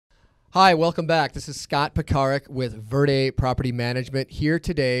Hi, welcome back. This is Scot Pekarek with Verde Property Management here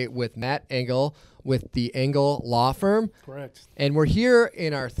today with Matt Engel with the Engel Law Firm. Correct. And we're here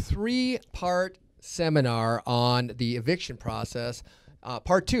in our three-part seminar on the eviction process.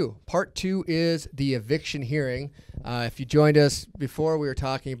 Part two. Part two is the eviction hearing. If you joined us before, we were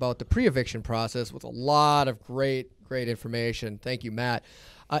talking about the pre-eviction process with a lot of great information. Thank you, Matt.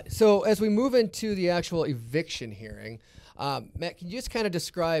 So as we move into the actual eviction hearing, Matt, can you just kind of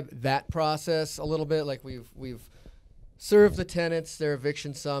describe that process a little bit? Like we've served the tenants their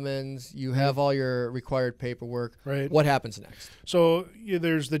eviction summons. You have all your required paperwork. Right. What happens next? So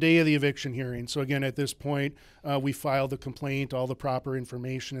there's the day of the eviction hearing. So again, at this point, we filed the complaint. All the proper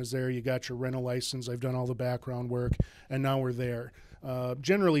information is there. You got your rental license. I've done all the background work, and now we're there.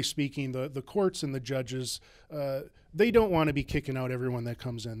 Generally speaking, the courts and the judges, they don't want to be kicking out everyone that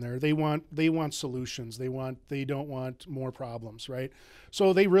comes in there. They want solutions. They don't want more problems, right?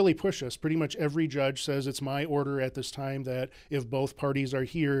 So they really push us. Pretty much every judge says it's my order at this time that if both parties are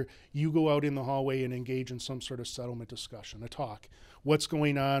here, you go out in the hallway and engage in some sort of settlement discussion, a talk. What's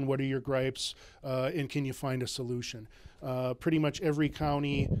going on? What are your gripes? And can you find a solution? Pretty much every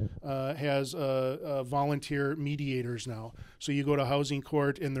county has volunteer mediators now. So you go to housing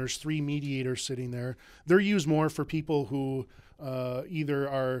court and there's 3 mediators sitting there. They're used more for people who either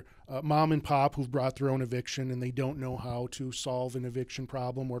are mom and pop who've brought their own eviction and they don't know how to solve an eviction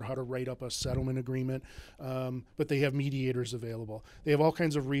problem or how to write up a settlement agreement, but they have mediators available. They have all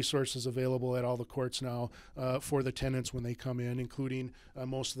kinds of resources available at all the courts now for the tenants when they come in, including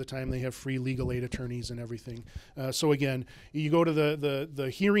most of the time they have free legal aid attorneys and everything. So again, you go to the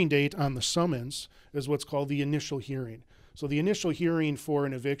hearing date on the summons is what's called the initial hearing. So the initial hearing for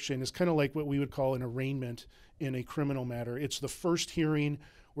an eviction is kind of like what we would call an arraignment in a criminal matter. It's the first hearing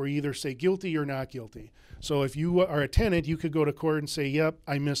where you either say guilty or not guilty. So if you are a tenant, you could go to court and say, yep,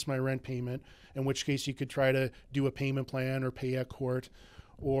 I missed my rent payment, in which case you could try to do a payment plan or pay at court,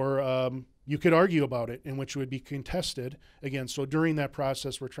 or you could argue about it, in which it would be contested. Again, so during that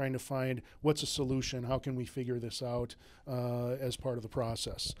process, we're trying to find what's a solution, how can we figure this out as part of the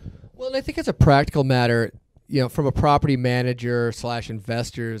process. Well, and I think it's a practical matter, from a property manager /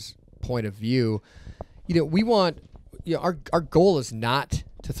 investor's point of view. We want, our goal is not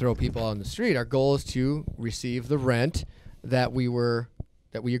to throw people on the street. Our goal is to receive the rent that we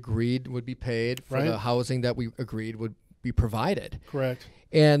agreed would be paid for the housing that we agreed would be provided. Correct.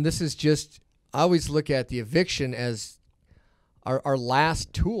 And this is just, I always look at the eviction as our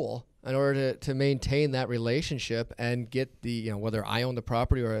last tool in order to maintain that relationship and get the, whether I own the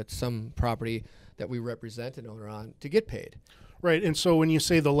property or it's some property that we represent an owner on, to get paid. Right, and so when you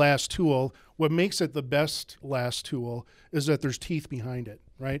say the last tool, what makes it the best last tool is that there's teeth behind it,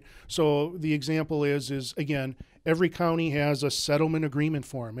 right? So the example is again, every county has a settlement agreement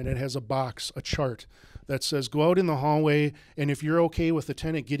form, and it has a box, a chart, that says go out in the hallway, and if you're okay with the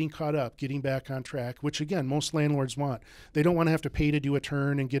tenant getting caught up, getting back on track, which again, most landlords want. They don't want to have to pay to do a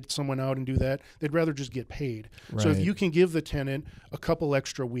turn and get someone out and do that. They'd rather just get paid. Right. So if you can give the tenant a couple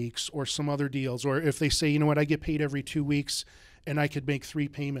extra weeks or some other deals, or if they say, you know what, I get paid every 2 weeks, and I could make 3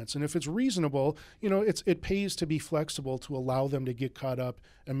 payments. And if it's reasonable, it pays to be flexible to allow them to get caught up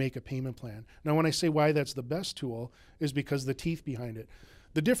and make a payment plan. Now, when I say why that's the best tool is because the teeth behind it.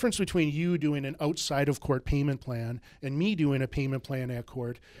 The difference between you doing an outside of court payment plan and me doing a payment plan at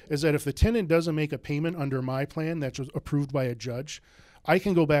court is that if the tenant doesn't make a payment under my plan that's approved by a judge, I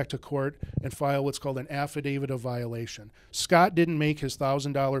can go back to court and file what's called an affidavit of violation. Scott didn't make his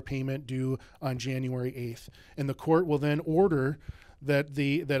 $1,000 payment due on January 8th, and the court will then order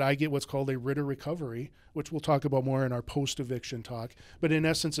that I get what's called a writ of recovery, which we'll talk about more in our post-eviction talk. But in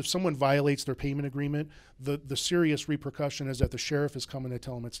essence, if someone violates their payment agreement, the serious repercussion is that the sheriff is coming to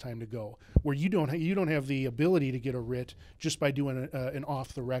tell them it's time to go. Where you don't have the ability to get a writ just by doing an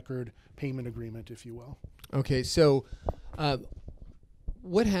off-the-record payment agreement, if you will. Okay, so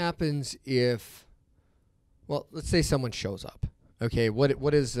what happens if, let's say someone shows up. Okay,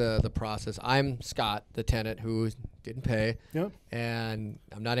 what is the process? I'm Scott, the tenant who didn't pay, and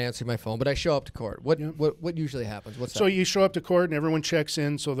I'm not answering my phone, but I show up to court. What usually happens? So you show up to court and everyone checks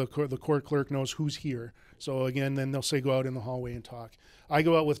in, so the court clerk knows who's here. So again, then they'll say go out in the hallway and talk. I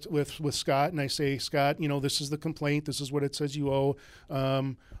go out with Scott and I say, Scott, this is the complaint. This is what it says you owe.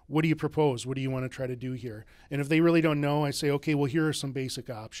 What do you propose? What do you want to try to do here? And if they really don't know, I say, okay, well, here are some basic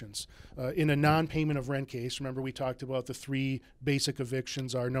options. In a non-payment of rent case, remember we talked about the 3 basic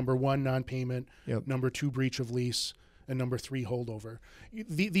evictions are number 1, non-payment, number 2, breach of lease, and number 3, holdover.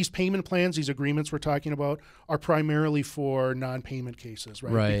 These payment plans, these agreements we're talking about, are primarily for non-payment cases,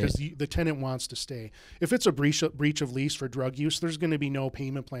 right? Because the tenant wants to stay. If it's a breach of lease for drug use, there's going to be no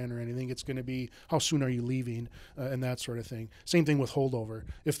payment plan or anything. It's going to be how soon are you leaving and that sort of thing. Same thing with holdover.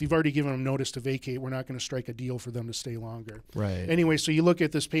 If you've already given them notice to vacate, we're not going to strike a deal for them to stay longer. Right. Anyway, so you look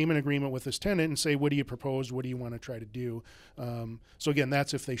at this payment agreement with this tenant and say, what do you propose? What do you want to try to do? So again,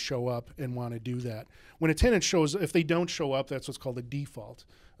 that's if they show up and want to do that. When a tenant shows, if they don't show up, that's what's called a default.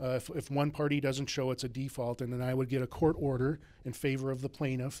 If one party doesn't show, it's a default, and then I would get a court order in favor of the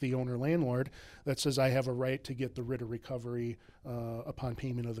plaintiff, the owner landlord, that says I have a right to get the writ of recovery upon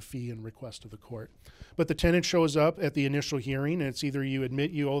payment of the fee and request of the court. But the tenant shows up at the initial hearing, and it's either you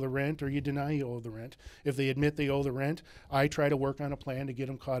admit you owe the rent or you deny you owe the rent. If they admit they owe the rent, I try to work on a plan to get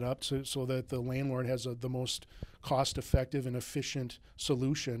them caught up so that the landlord has the most cost-effective and efficient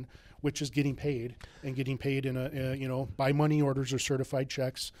solution, which is getting paid, and getting paid in by money orders or certified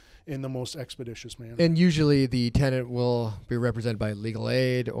checks in the most expeditious manner. And usually the tenant will be represented by legal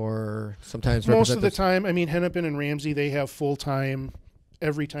aid, or sometimes most of the time. I mean, Hennepin and Ramsey, they have full-time.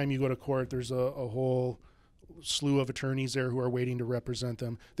 Every time you go to court, there's a whole slew of attorneys there who are waiting to represent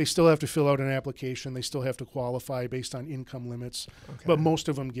them. They still have to fill out an application. They still have to qualify based on income limits, but most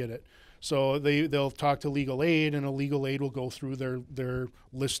of them get it. So they'll talk to legal aid, and a legal aid will go through their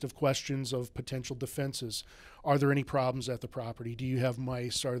list of questions of potential defenses. Are there any problems at the property? Do you have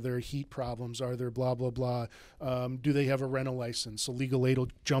mice? Are there heat problems? Are there blah, blah, blah? Do they have a rental license? So legal aid will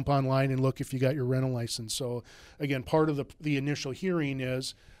jump online and look if you got your rental license. So again, part of the initial hearing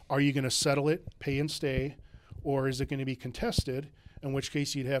is, are you going to settle it, pay and stay, or is it going to be contested? In which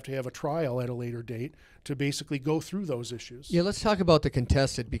case you'd have to have a trial at a later date to basically go through those issues. Yeah, let's talk about the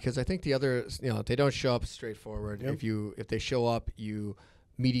contested, because I think the others, if they don't show up straightforward, Yep. if they show up, you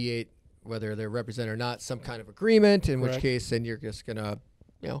mediate whether they're represented or not, some kind of agreement, in which case then you're just going to,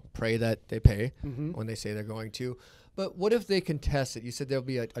 pray that they pay when they say they're going to. But what if they contest it? You said there'll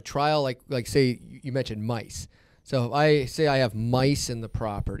be a trial, like say you mentioned mice. So if I say I have mice in the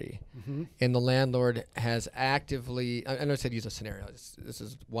property, and the landlord has actively, I know I said use a scenario, this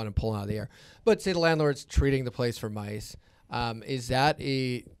is one I'm pulling out of the air, but say the landlord's treating the place for mice, have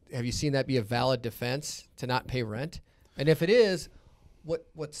you seen that be a valid defense to not pay rent? And if it is,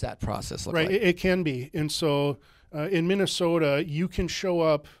 what's that process look like? Right, it can be. And so in Minnesota, you can show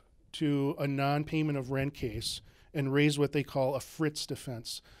up to a non-payment of rent case and raise what they call a Fritz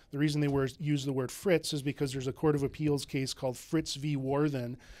defense. The reason they use the word Fritz is because there's a Court of Appeals case called Fritz v.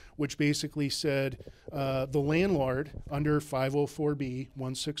 Worthen, which basically said the landlord under 504B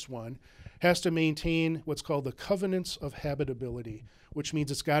 161 has to maintain what's called the covenants of habitability, which means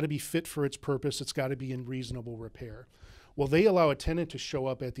it's got to be fit for its purpose, it's got to be in reasonable repair. Well, they allow a tenant to show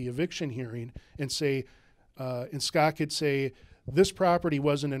up at the eviction hearing and say, and Scot could say, this property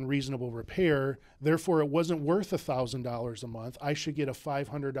wasn't in reasonable repair, therefore it wasn't worth $1,000 a month. I should get a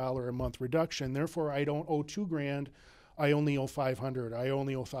 $500 a month reduction. Therefore, I don't owe $2,000. I only owe $500. I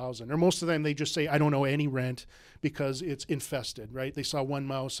only owe $1,000. Or most of the time, they just say I don't owe any rent because it's infested. Right? They saw one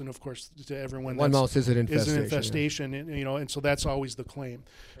mouse, and of course, to everyone, one mouse is an infestation. And so that's always the claim.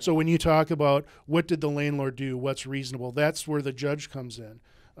 Right. So when you talk about what did the landlord do, what's reasonable, that's where the judge comes in.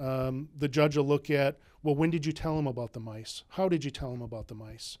 The judge will look at, well, when did you tell him about the mice? How did you tell him about the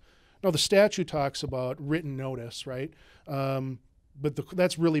mice? Now, the statute talks about written notice, right? But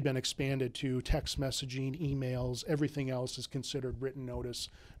that's really been expanded to text messaging, emails, everything else is considered written notice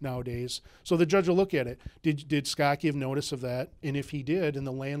nowadays. So the judge will look at it. Did Scot give notice of that? And if he did, and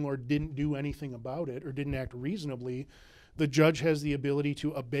the landlord didn't do anything about it or didn't act reasonably, the judge has the ability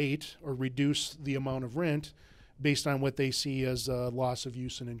to abate or reduce the amount of rent based on what they see as loss of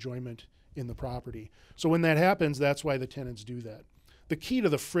use and enjoyment in the property. So when that happens, that's why the tenants do that. The key to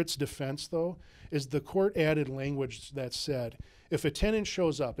the Fritz defense, though, is the court added language that said, if a tenant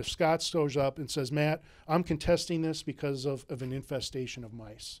shows up, if Scot shows up and says, Matt, I'm contesting this because of an infestation of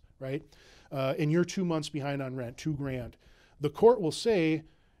mice, right? And you're 2 months behind on rent, $2,000. The court will say,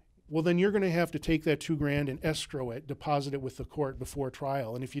 well, then you're going to have to take that $2,000 and escrow it, deposit it with the court before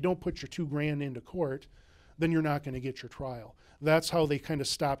trial. And if you don't put your $2,000 into court, then you're not going to get your trial. That's how they kind of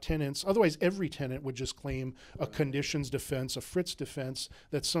stop tenants. Otherwise, every tenant would just claim a conditions defense, a Fritz defense,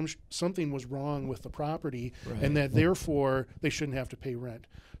 that something was wrong with the property, and that therefore they shouldn't have to pay rent.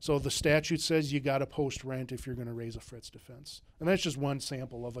 So the statute says you got to post rent if you're going to raise a Fritz defense. And that's just one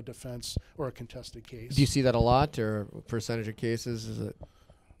sample of a defense or a contested case. Do you see that a lot, or percentage of cases? Is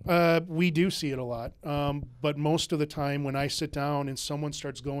it? We do see it a lot. But most of the time when I sit down and someone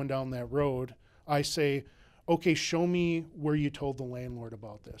starts going down that road, I say, okay, show me where you told the landlord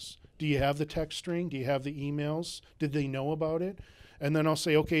about this. Do you have the text string? Do you have the emails? Did they know about it? And then I'll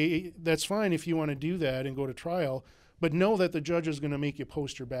say, okay, that's fine if you want to do that and go to trial, but know that the judge is going to make you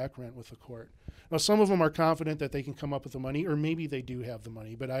post your back rent with the court. Now, some of them are confident that they can come up with the money, or maybe they do have the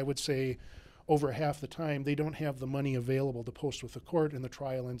money, but I would say over half the time they don't have the money available to post with the court, and the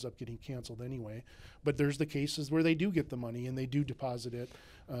trial ends up getting canceled anyway. But there's the cases where they do get the money and they do deposit it,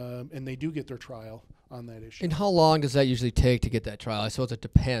 and they do get their trial on that issue. And how long does that usually take to get that trial? I suppose it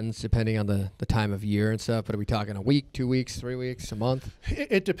depends depending on the time of year and stuff, but are we talking a week, 2 weeks, 3 weeks, a month?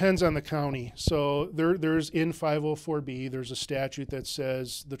 It depends on the county. So there's in 504B, there's a statute that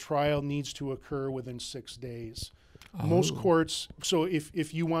says the trial needs to occur within 6 days. Oh. Most courts, so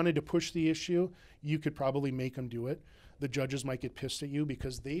if you wanted to push the issue, you could probably make them do it. The judges might get pissed at you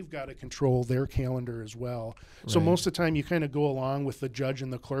because they've got to control their calendar as well. Right. So most of the time you kind of go along with the judge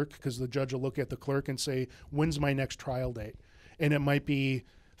and the clerk, because the judge will look at the clerk and say, when's my next trial date? And it might be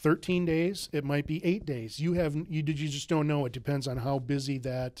 13 days, it might be 8 days. You just don't know. It depends on how busy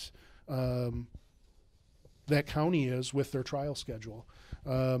that county is with their trial schedule.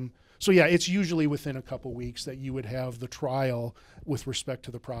 So yeah, it's usually within a couple weeks that you would have the trial with respect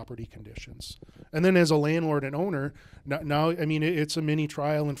to the property conditions. And then as a landlord and owner, now I mean, it's a mini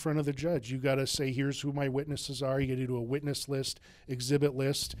trial in front of the judge. You got to say, here's who my witnesses are. You got to do a witness list, exhibit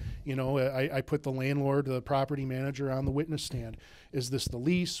list. You know, I put the landlord, the property manager on the witness stand. Is this the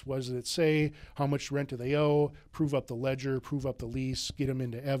lease? What does it say? How much rent do they owe? Prove up the ledger, prove up the lease, get them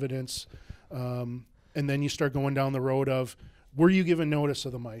into evidence. And then you start going down the road of, were you given notice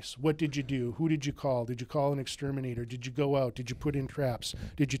of the mice? What did you do? Who did you call? Did you call an exterminator? Did you go out? Did you put in traps?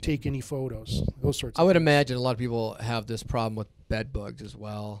 Did you take any photos? Those sorts of I would things. imagine a lot of people have this problem with bed bugs as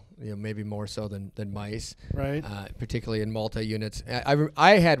well, you know, maybe more so than mice, right? Particularly in multi-units.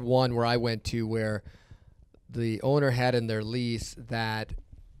 I had one where I went to where the owner had in their lease that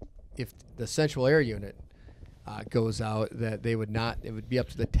if the central air unit goes out, that it would be up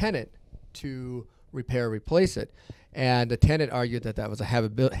to the tenant to repair or replace it. And the tenant argued that was a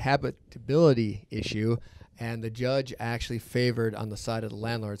habitability issue, and the judge actually favored on the side of the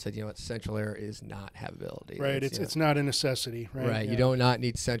landlord, said, you know what, central air is not habitability. Right, it's not a necessity, right? Right, yeah. You do not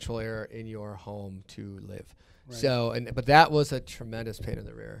need central air in your home to live. Right. So, but that was a tremendous pain in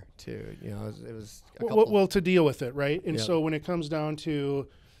the rear, too. You know, it was a couple. Well, to deal with it, right? And Yep. so when it comes down to,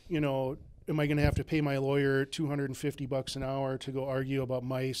 you know, am I going to have to pay my lawyer $250 an hour to go argue about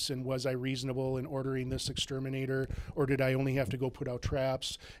mice, and was I reasonable in ordering this exterminator, or did I only have to go put out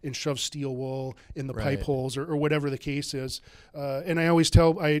traps and shove steel wool in the Right. pipe holes, or whatever the case is? And I always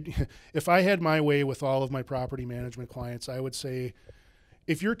tell, if I had my way with all of my property management clients, I would say,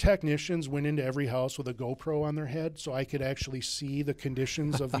 if your technicians went into every house with a GoPro on their head so I could actually see the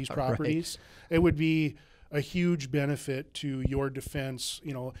conditions of these properties, It would be a huge benefit to your defense.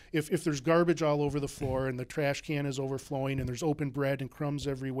 You know, if there's garbage all over the floor and the trash can is overflowing and there's open bread and crumbs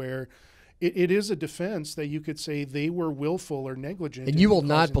everywhere, it is a defense that you could say they were willful or negligent. And you will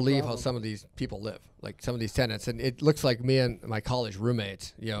not believe how some of these people live, like some of these tenants. And it looks like me and my college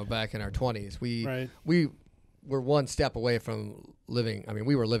roommates, you know, back in our 20s, we were one step away from living. I mean,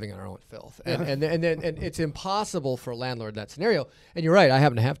 we were living in our own filth, and it's impossible for a landlord in that scenario. And you're right. I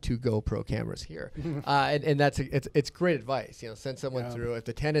happen to have 2 GoPro cameras here, and it's great advice. You know, send someone through. If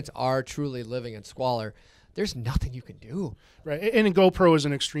the tenants are truly living in squalor, there's nothing you can do. Right, and a GoPro is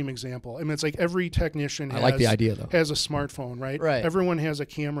an extreme example. I mean, it's like every technician I like the idea, though. has a smartphone, right? Right. Everyone has a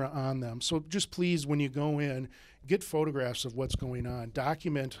camera on them. So just please, when you go in, get photographs of what's going on.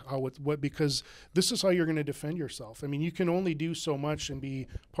 Document because this is how you're going to defend yourself. I mean, you can only do so much and be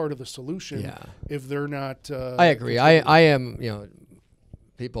part of the solution if they're not. I agree. I am, you know,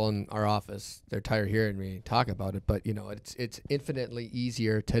 people in our office, they're tired of hearing me talk about it, but you know, it's infinitely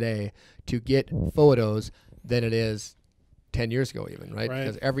easier today to get photos than it is 10 years ago even, right?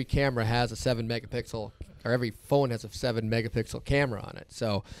 Because every camera has a 7 megapixel, or every phone has a 7 megapixel camera on it.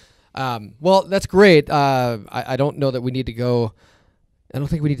 So, well, that's great. I don't know that we need to go. I don't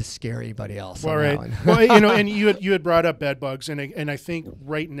think we need to scare anybody else. Well, on right. That one. Well, you know, and you had brought up bed bugs, and I think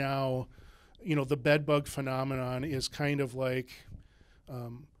right now, you know, the bed bug phenomenon is kind of like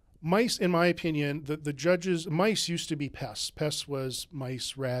mice. In my opinion, the judges, mice used to be pests. Pests was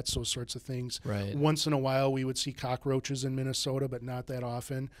mice, rats, those sorts of things. Right. Once in a while, we would see cockroaches in Minnesota, but not that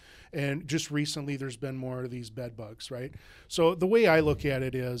often. And just recently, there's been more of these bed bugs, right? So the way I look at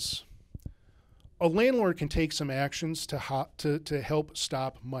it is, a landlord can take some actions to help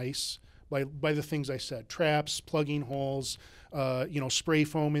stop mice by the things I said: traps, plugging holes, you know, spray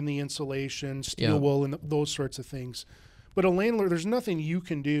foam in the insulation, steel wool, and those sorts of things. But a landlord, there's nothing you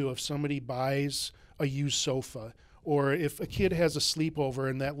can do if somebody buys a used sofa, or if a kid has a sleepover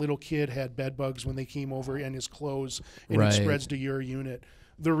and that little kid had bed bugs when they came over in his clothes and it spreads to your unit.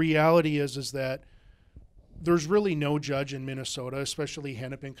 The reality is that there's really no judge in Minnesota, especially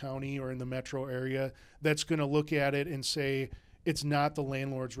Hennepin County or in the metro area, that's going to look at it and say it's not the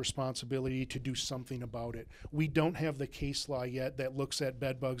landlord's responsibility to do something about it. We don't have the case law yet that looks at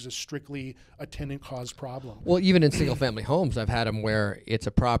bed bugs as strictly a tenant-caused problem. Well, even in single-family homes, I've had them where it's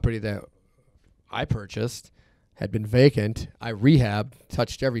a property that I purchased, had been vacant. I rehabbed,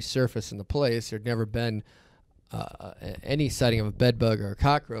 touched every surface in the place. There'd never been any sighting of a bed bug or a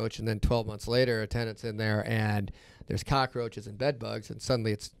cockroach, and then 12 months later, a tenant's in there and there's cockroaches and bed bugs, and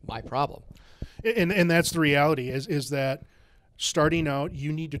suddenly it's my problem. And that's the reality is that starting out,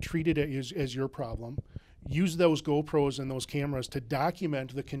 you need to treat it as your problem. Use those GoPros and those cameras to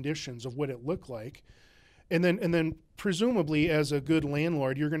document the conditions of what it looked like. And then presumably, as a good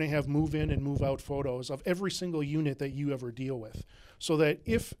landlord, you're going to have move in and move out photos of every single unit that you ever deal with. So that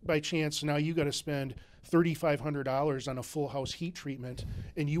if by chance now you got to spend $3,500 on a full house heat treatment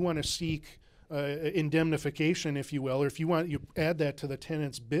and you want to seek indemnification, if you will, or if you add that to the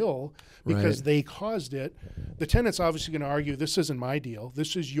tenant's bill because they caused it, the tenant's obviously going to argue, this isn't my deal.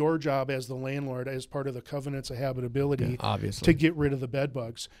 This is your job as the landlord, as part of the covenants of habitability, to get rid of the bed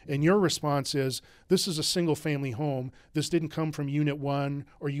bugs. And your response is, this is a single family home. This didn't come from unit 1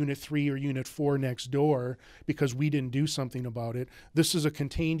 or unit 3 or unit 4 next door because we didn't do something about it. This is a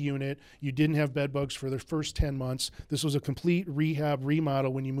contained unit. You didn't have bed bugs for the first 10 months. This was a complete rehab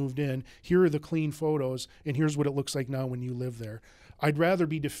remodel when you moved in. Here are the clean photos, and here's what it looks like now when you live there. I'd rather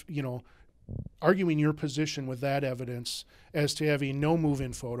be, arguing your position with that evidence as to having no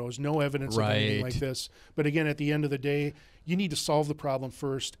move-in photos, no evidence of anything like this. But again, at the end of the day, you need to solve the problem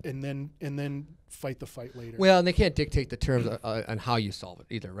first, and then fight the fight later. Well, and they can't dictate the terms on how you solve it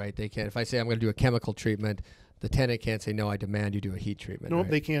either, right? They can't. If I say I'm going to do a chemical treatment, the tenant can't say, no, I demand you do a heat treatment. Nope,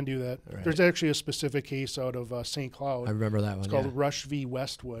 right? They can do that. Right. There's actually a specific case out of St. Cloud. I remember that one. It's called Rush v.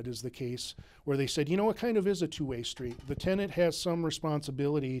 Westwood is the case where they said, it kind of is a two-way street. The tenant has some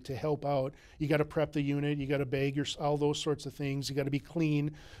responsibility to help out. You got to prep the unit. You got to bag all those sorts of things. You got to be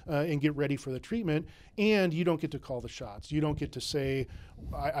clean and get ready for the treatment. And you don't get to call the shots. You don't get to say,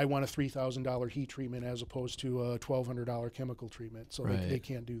 I want a $3,000 heat treatment as opposed to a $1,200 chemical treatment. So they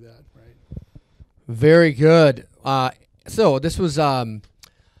can't do that, right? Very good. So this was the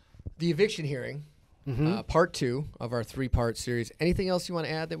eviction hearing, part 2 of our 3-part series. Anything else you want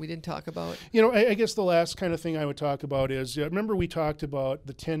to add that we didn't talk about? I guess the last kind of thing I would talk about is, remember we talked about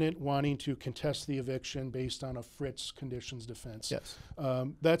the tenant wanting to contest the eviction based on a Fritz conditions defense. Yes.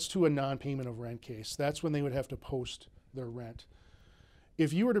 That's to a non-payment of rent case. That's when they would have to post their rent.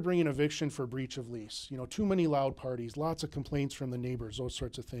 If you were to bring an eviction for breach of lease, too many loud parties, lots of complaints from the neighbors, those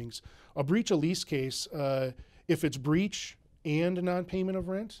sorts of things, a breach of lease case, if it's breach and non-payment of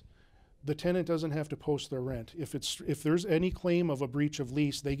rent, the tenant doesn't have to post their rent. If there's any claim of a breach of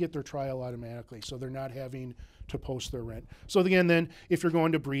lease, they get their trial automatically, so they're not having to post their rent. So again, then if you're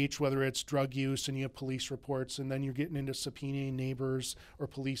going to breach, whether it's drug use and you have police reports, and then you're getting into subpoenaing neighbors or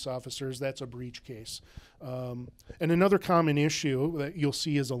police officers, that's a breach case. And another common issue that you'll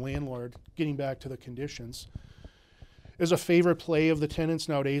see as a landlord, getting back to the conditions, is a favorite play of the tenants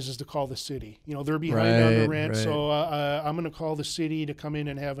nowadays is to call the city. They're behind on the rent, so I'm going to call the city to come in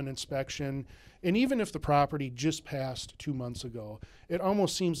and have an inspection. And even if the property just passed 2 months ago, it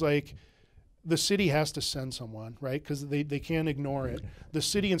almost seems like the city has to send someone, right? Because they can't ignore it. The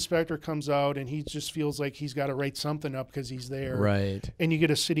city inspector comes out and he just feels like he's got to write something up because he's there. Right. And you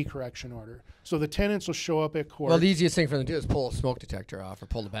get a city correction order. So the tenants will show up at court. Well, the easiest thing for them to do is pull a smoke detector off or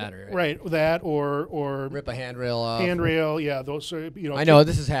pull the battery. Right. That or rip a handrail off. Handrail, yeah. Those are, I know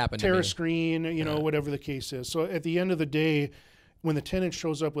this has happened. Tear a screen, whatever the case is. So at the end of the day, when the tenant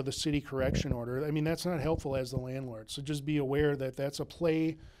shows up with a city correction order, that's not helpful as the landlord. So just be aware that that's a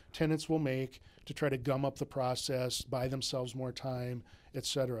play tenants will make to try to gum up the process, buy themselves more time,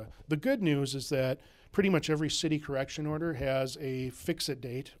 etc. The good news is that pretty much every city correction order has a fix-it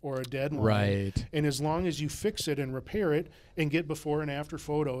date or a deadline. Right. And as long as you fix it and repair it and get before and after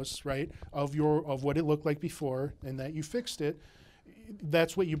photos, right, of what it looked like before and that you fixed it,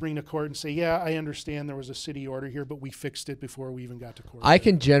 that's what you bring to court and say, yeah, I understand there was a city order here, but we fixed it before we even got to court. I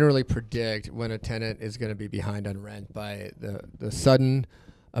can generally predict when a tenant is going to be behind on rent by the sudden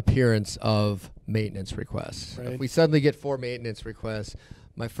appearance of maintenance requests. Right. If we suddenly get 4 maintenance requests,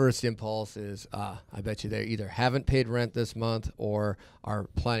 my first impulse is, I bet you they either haven't paid rent this month or are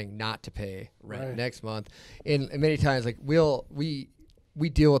planning not to pay rent next month. And many times, like we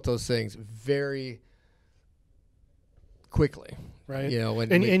deal with those things very quickly. Right. You know,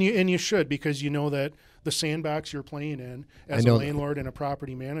 and you should, because you know that the sandbox you're playing in as a landlord and a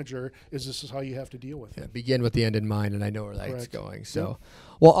property manager this is how you have to deal with it. Begin with the end in mind, and I know where that's going. So, yeah.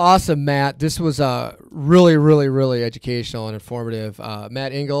 Well, awesome, Matt. This was really, really, really educational and informative.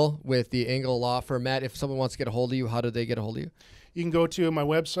 Matt Engel with the Engel Law Firm. Matt, if someone wants to get a hold of you, how do they get a hold of you? You can go to my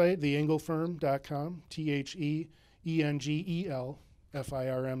website, theengelfirm.com,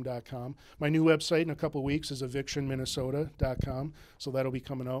 THENGELFIRM.com. My new website in a couple of weeks is evictionminnesota.com, so that'll be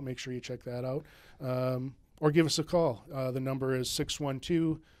coming out. Make sure you check that out. Or give us a call. The number is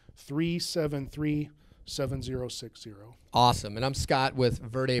 612-373-7060. Awesome. And I'm Scott with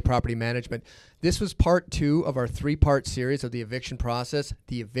Verde Property Management. This was part 2 of our 3-part series of the eviction process,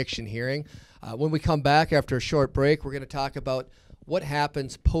 the eviction hearing. When we come back after a short break, we're going to talk about what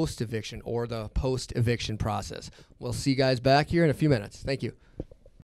happens post-eviction or the post-eviction process. We'll see you guys back here in a few minutes. Thank you.